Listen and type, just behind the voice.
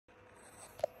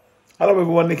Hello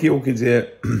everyone, Nicky Hawkins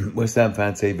here, West Ham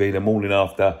Fan TV, the morning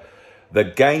after the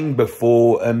game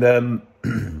before, and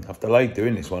I've delayed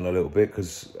doing this one a little bit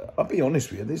because I'll be honest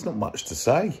with you, there's not much to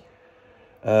say.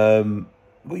 We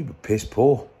were piss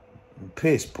poor.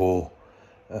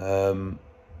 A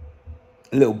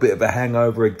little bit of a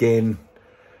hangover again,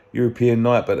 European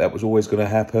night, but that was always going to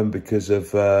happen because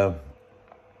of,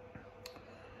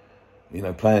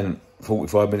 playing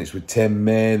 45 minutes with 10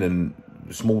 men and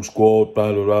small squad,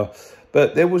 blah, blah, blah.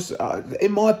 But there was,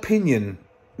 in my opinion,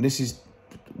 this is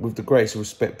with the greatest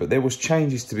respect, but there was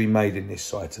changes to be made in this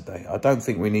side today. I don't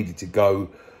think we needed to go,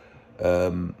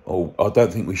 or I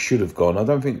don't think we should have gone. I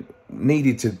don't think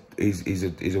needed to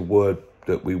is a word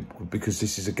that because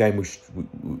this is a game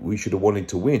we should have wanted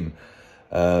to win.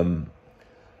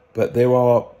 But there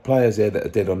are players there that are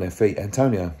dead on their feet.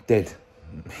 Antonio, dead.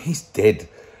 He's dead.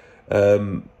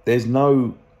 There's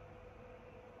no...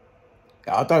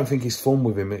 I don't think it's fun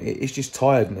with him. It's just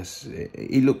tiredness.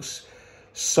 He looks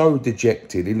so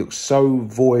dejected. He looks so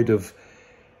void of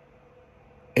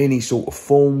any sort of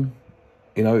form.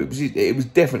 You know, it was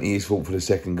definitely his fault for the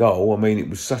second goal. I mean,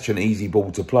 it was such an easy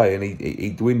ball to play, and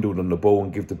he dwindled on the ball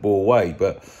and give the ball away.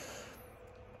 But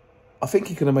I think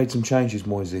he could have made some changes,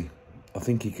 Moisey. I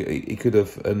think he could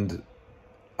have, and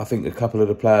I think a couple of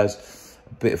the players,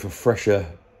 a bit of a fresher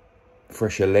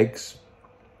legs,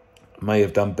 may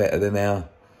have done better than our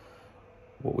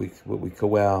what we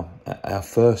call our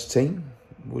first team.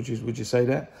 Would you say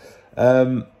that?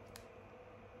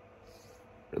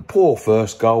 Poor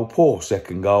first goal, poor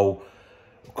second goal.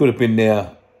 Could have been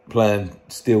there playing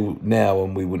still now,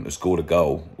 and we wouldn't have scored a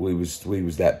goal. We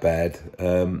was that bad.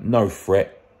 No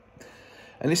threat.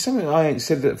 And it's something I ain't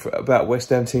said about West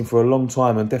Ham team for a long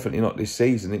time, and definitely not this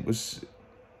season. It was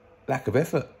lack of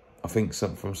effort, I think,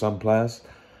 from some players.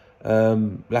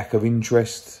 Lack of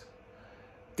interest.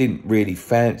 Didn't really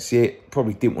fancy it.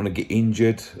 Probably didn't want to get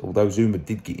injured, although Zuma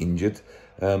did get injured.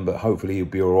 But hopefully he'll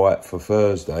be all right for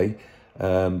Thursday.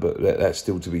 But that's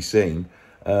still to be seen.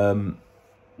 Didn't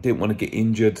want to get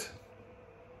injured.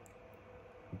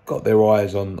 Got their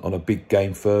eyes on a big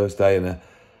game Thursday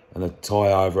and a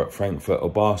tie over at Frankfurt or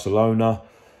Barcelona.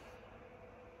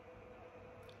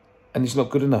 And it's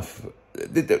not good enough.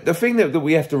 The thing that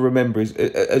we have to remember is,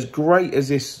 as great as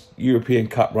this European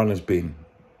Cup run has been,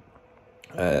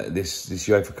 this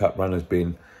UEFA Cup run has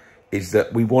been, is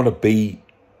that we want to be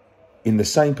in the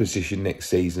same position next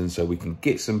season so we can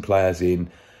get some players in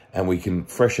and we can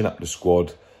freshen up the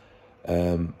squad,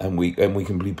 and we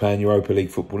can be playing Europa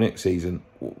League football next season.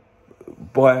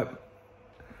 By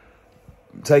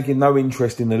taking no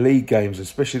interest in the league games,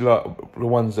 especially like the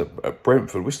ones at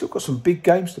Brentford, we've still got some big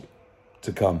games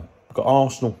to come. We've got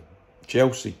Arsenal,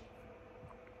 Chelsea.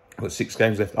 We've got 6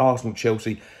 games left. Arsenal,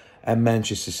 Chelsea and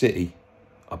Manchester City,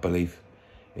 I believe,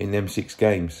 in them 6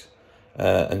 games.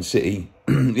 And City,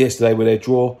 yesterday with their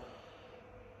draw,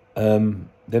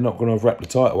 they're not going to have wrapped the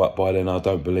title up by then, I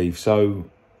don't believe. So,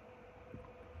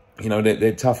 you know,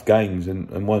 they're tough games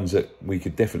and ones that we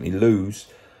could definitely lose.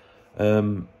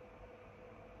 And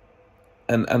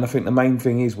I think the main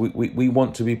thing is we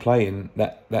want to be playing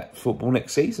that football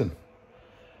next season.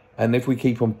 And if we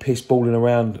keep on piss balling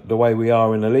around the way we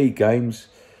are in the league games,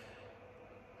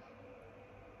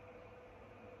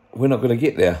 we're not going to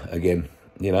get there again,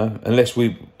 you know, unless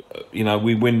we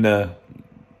win the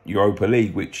Europa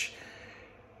League, which,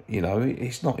 you know,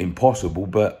 it's not impossible,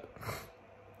 but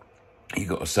you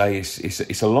got to say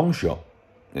it's a long shot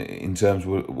in terms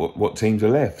of what teams are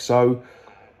left. So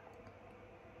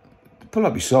pull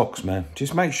up your socks, man.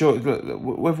 Just make sure,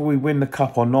 whether we win the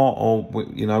cup or not, or we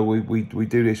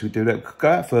do this, we do that. Go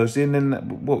out first, and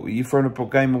then you're throwing a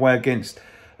game away against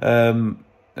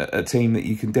a team that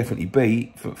you can definitely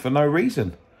beat for no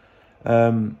reason.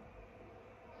 Got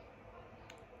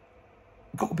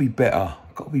to be better.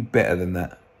 Got to be better than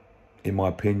that, in my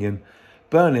opinion.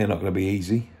 Burnley are not going to be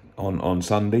easy on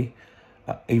Sunday,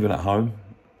 even at home.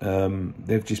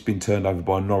 They've just been turned over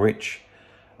by Norwich.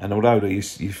 And although you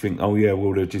think, oh yeah,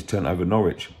 well, they've just turned over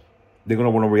Norwich, they're going to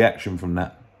want a reaction from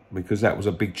that, because that was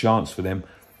a big chance for them,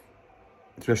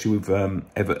 especially with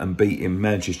Everton beating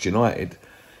Manchester United.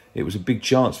 It was a big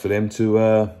chance for them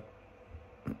to,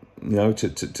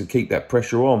 to keep that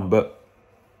pressure on. But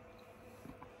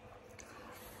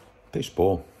piss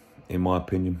poor, in my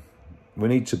opinion. We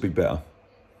need to be better.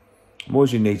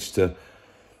 Moisey needs to...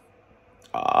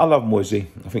 I love Moisey.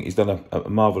 I think he's done a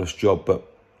marvellous job, but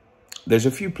there's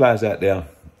a few players out there,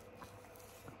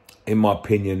 in my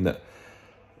opinion, that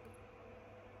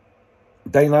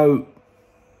they know,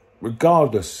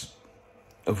 regardless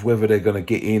of whether they're going to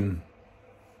get in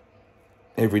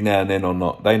every now and then or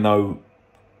not, they know,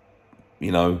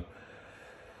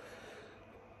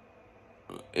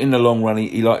 in the long run,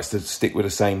 he likes to stick with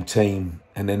the same team,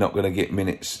 and they're not going to get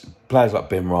minutes. Players like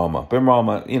Benrahma.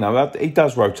 Benrahma, you know, he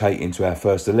does rotate into our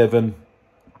first 11,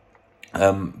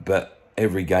 but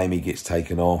every game he gets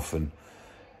taken off, and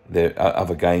there are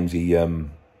other games he, you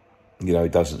know, he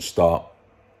doesn't start.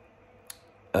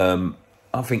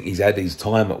 I think he's had his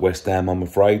time at West Ham, I'm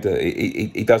afraid.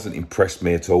 He doesn't impress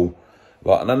me at all.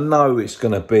 Like, and I know it's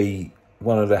going to be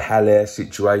one of the Haller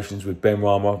situations with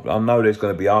Benrahma. I know there's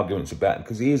going to be arguments about him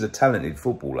because he is a talented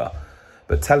footballer,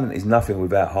 but talent is nothing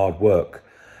without hard work.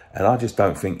 And I just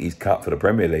don't think he's cut for the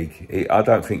Premier League. I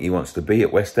don't think he wants to be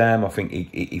at West Ham. I think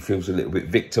he feels a little bit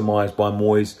victimised by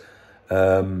Moyes.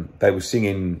 They were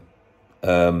singing,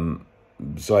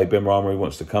 Benrahma, he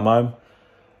wants to come home.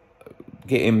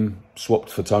 Get him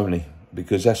swapped for Tony,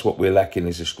 because that's what we're lacking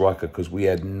as a striker, because we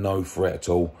had no threat at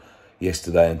all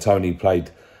yesterday. And Tony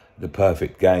played the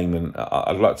perfect game, and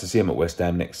I'd like to see him at West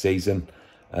Ham next season.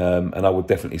 And I would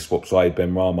definitely swap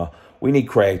Benrahma. We need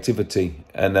creativity,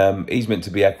 and he's meant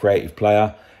to be our creative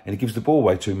player, and he gives the ball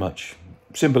away too much.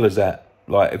 Simple as that.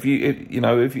 Like, if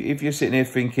you're sitting here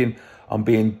thinking I'm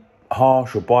being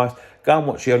harsh or biased, go and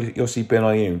watch Yossi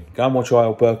Benayoun. Go and watch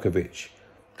Ayel Berkovic.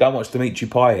 Go and watch Dimitri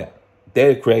Payet.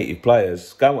 They're creative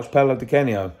players. Go and watch Paolo Di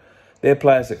Canio. They're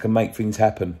players that can make things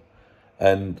happen.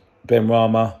 And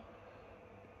Benrahma,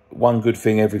 one good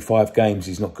thing every 5 games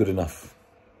is not good enough.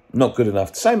 Not good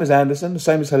enough. The same as Anderson, the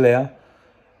same as Haller.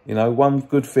 You know, one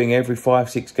good thing every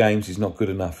 5-6 games is not good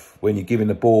enough. When you're giving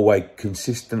the ball away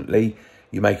consistently,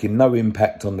 you're making no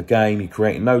impact on the game, you're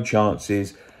creating no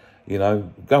chances. You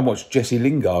know, go and watch Jesse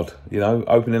Lingard, you know,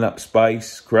 opening up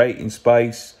space, creating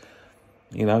space,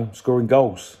 you know, scoring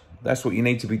goals. That's what you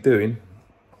need to be doing.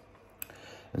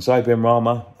 And so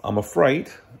Benrahma, I'm afraid,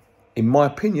 in my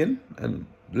opinion, and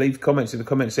leave comments in the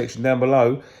comment section down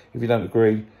below if you don't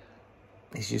agree,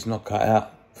 he's just not cut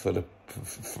out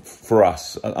for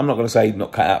us. I'm not going to say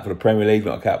not cut out for the Premier League,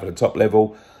 not cut out for the top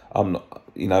level. I'm not,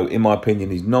 you know, in my opinion,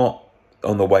 he's not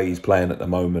on the way he's playing at the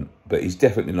moment, but he's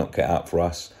definitely not cut out for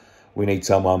us. We need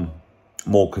someone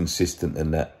more consistent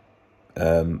than that.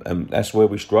 And that's where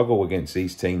we struggle against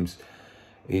these teams,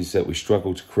 is that we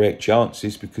struggle to create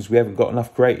chances because we haven't got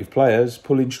enough creative players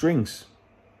pulling strings.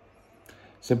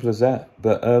 Simple as that.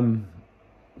 But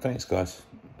thanks, guys.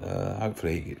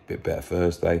 Hopefully you get a bit better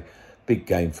Thursday. Big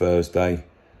game Thursday.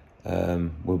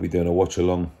 We'll be doing a watch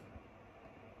along.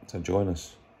 So join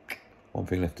us. One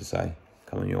thing left to say.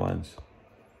 Come on, your hands.